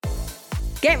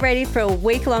Get ready for a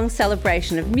week-long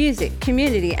celebration of music,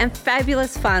 community and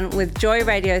fabulous fun with Joy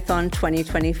Radiothon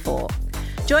 2024.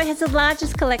 Joy has the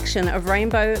largest collection of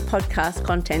rainbow podcast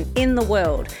content in the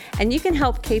world, and you can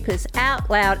help keep us out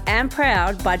loud and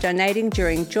proud by donating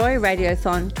during Joy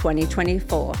Radiothon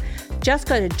 2024. Just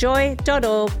go to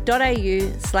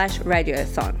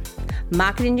joy.org.au/radiothon.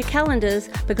 Mark it in your calendars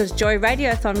because Joy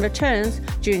Radiothon returns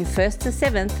June 1st to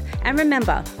 7th, and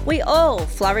remember, we all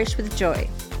flourish with joy.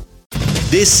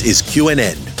 This is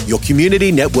QNN, your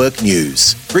community network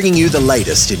news, bringing you the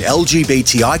latest in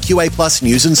LGBTIQA+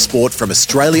 news and sport from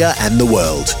Australia and the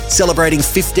world. Celebrating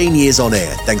 15 years on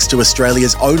air thanks to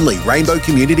Australia's only rainbow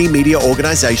community media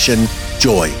organisation,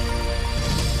 Joy.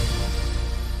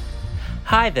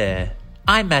 Hi there,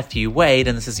 I'm Matthew Wade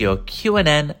and this is your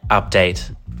QNN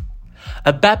update.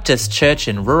 A Baptist church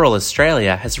in rural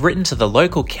Australia has written to the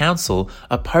local council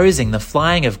opposing the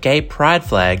flying of gay pride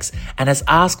flags and has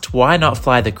asked why not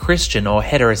fly the Christian or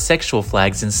heterosexual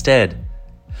flags instead.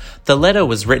 The letter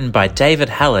was written by David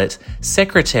Hallett,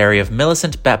 Secretary of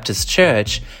Millicent Baptist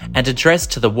Church, and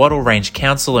addressed to the Wattle Range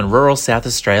Council in rural South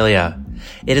Australia.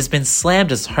 It has been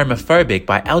slammed as homophobic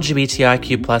by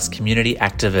LGBTIQ+ community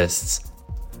activists.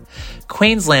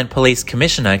 Queensland Police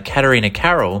Commissioner Katarina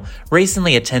Carroll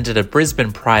recently attended a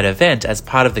Brisbane Pride event as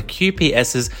part of the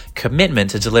QPS's commitment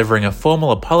to delivering a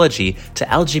formal apology to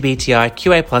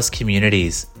LGBTIQA+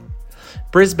 communities.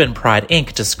 Brisbane Pride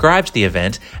Inc. described the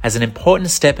event as an important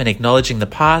step in acknowledging the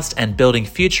past and building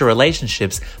future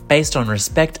relationships based on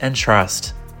respect and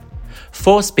trust.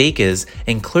 4 speakers,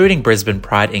 including Brisbane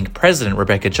Pride Inc. President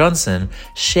Rebecca Johnson,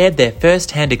 shared their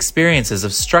first-hand experiences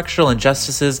of structural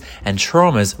injustices and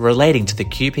traumas relating to the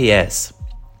QPS.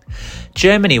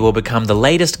 Germany will become the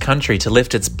latest country to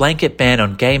lift its blanket ban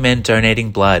on gay men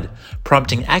donating blood,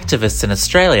 prompting activists in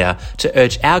Australia to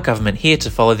urge our government here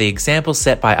to follow the example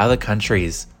set by other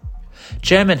countries.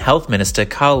 German Health Minister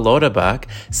Karl Lauterbach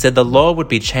said the law would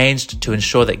be changed to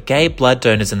ensure that gay blood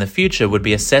donors in the future would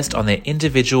be assessed on their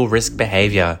individual risk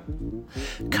behaviour.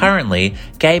 Currently,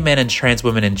 gay men and trans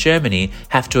women in Germany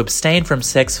have to abstain from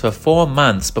sex for 4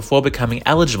 months before becoming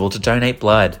eligible to donate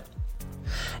blood.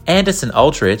 Anderson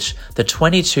Aldrich, the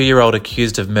 22-year-old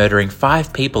accused of murdering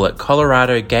 5 people at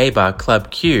Colorado gay bar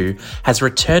Club Q, has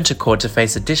returned to court to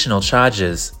face additional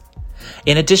charges.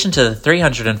 In addition to the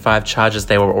 305 charges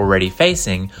they were already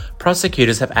facing,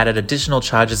 prosecutors have added additional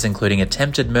charges including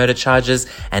attempted murder charges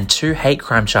and 2 hate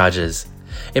crime charges.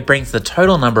 It brings the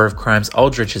total number of crimes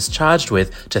Aldrich is charged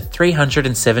with to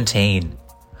 317.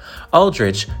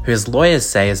 Aldrich, who his lawyers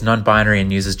say is non-binary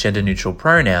and uses gender-neutral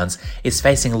pronouns, is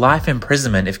facing life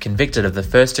imprisonment if convicted of the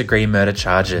first-degree murder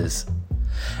charges.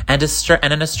 And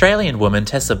an Australian woman,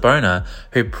 Tessa Boner,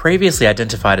 who previously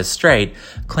identified as straight,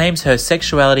 claims her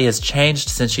sexuality has changed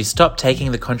since she stopped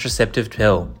taking the contraceptive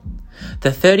pill.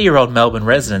 The 30-year-old Melbourne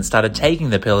resident started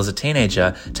taking the pill as a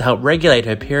teenager to help regulate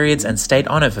her periods and stayed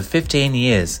on it for 15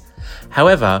 years.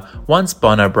 However, once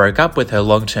Bonner broke up with her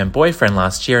long-term boyfriend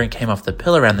last year and came off the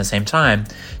pill around the same time,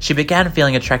 she began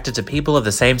feeling attracted to people of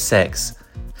the same sex.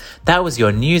 That was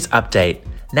your news update.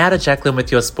 Now to Jacqueline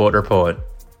with your sport report.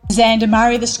 Xander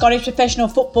Murray, the Scottish Professional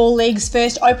Football League's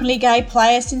first openly gay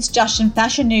player since Justin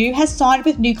Fashanu, has signed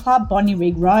with new club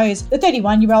Bonnyrigg Rose. The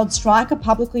 31-year-old striker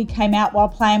publicly came out while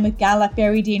playing with Gala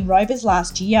Ferrydean Rovers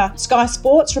last year. Sky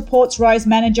Sports reports Rose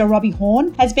manager Robbie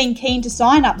Horn has been keen to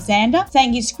sign up Xander,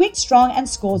 saying he's quick, strong and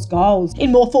scores goals.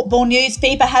 In more football news,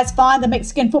 FIFA has fined the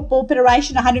Mexican Football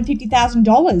Federation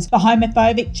 $150,000 for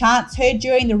homophobic chants heard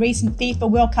during the recent FIFA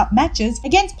World Cup matches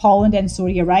against Poland and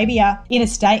Saudi Arabia. In a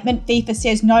statement, FIFA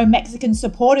says no Mexican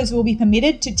supporters will be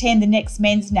permitted to attend the next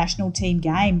men's national team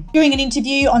game. During an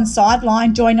interview on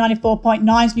Sideline, Joy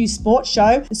 94.9's new sports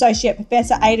show, Associate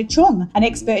Professor Ada Chung, an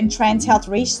expert in trans health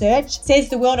research, says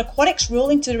the World Aquatics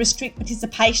ruling to restrict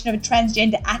participation of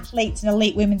transgender athletes in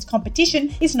elite women's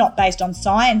competition is not based on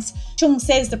science. Chung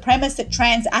says the premise that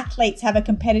trans athletes have a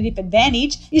competitive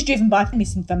advantage is driven by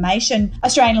misinformation.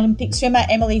 Australian Olympic swimmer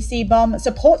Emily Seebohm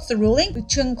supports the ruling, with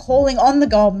Chung calling on the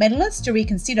gold medalist to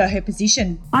reconsider her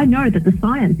position. I know that the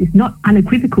science is not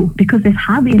unequivocal because there's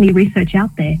hardly any research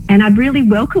out there. And I'd really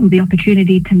welcome the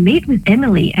opportunity to meet with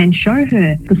Emily and show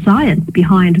her the science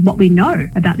behind what we know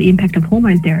about the impact of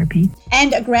hormone therapy.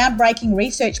 And a groundbreaking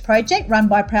research project run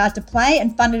by Proud to Play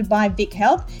and funded by Vic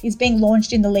Health is being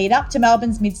launched in the lead up to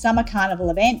Melbourne's Midsummer Carnival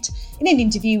event. In an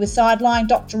interview with Sideline,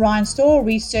 Dr. Ryan Storr,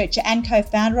 researcher and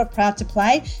co-founder of Proud to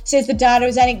Play, says the data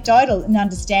is anecdotal in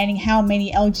understanding how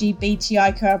many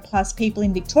LGBTIQ+ people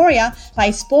in Victoria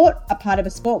play sport, are part of a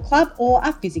sport club or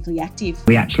are physically active.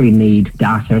 We actually need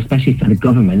data, especially for the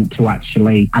government, to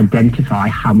actually identify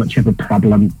how much of a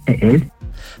problem it is.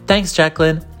 Thanks,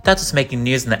 Jacqueline. That's what's making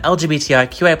news in the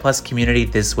LGBTIQA+ community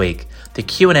this week. The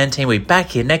QNN team will be back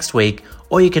here next week,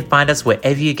 or you can find us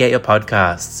wherever you get your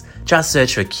podcasts. Just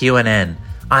search for QNN.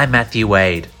 I'm Matthew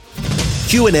Wade.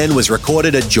 QNN was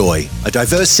recorded at Joy, a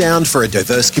diverse sound for a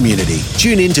diverse community.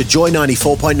 Tune in to Joy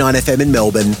 94.9 FM in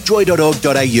Melbourne,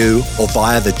 joy.org.au, or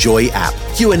via the Joy app.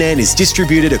 QNN is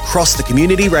distributed across the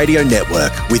Community Radio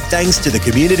Network with thanks to the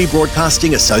Community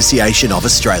Broadcasting Association of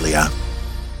Australia.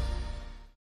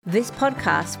 This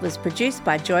podcast was produced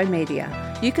by Joy Media.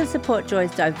 You can support Joy's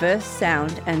diverse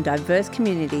sound and diverse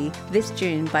community this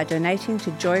June by donating to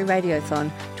Joy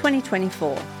Radiothon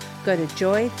 2024. Go to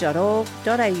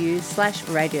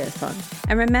joy.org.au/radiothon.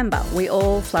 And remember, we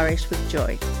all flourish with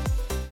joy.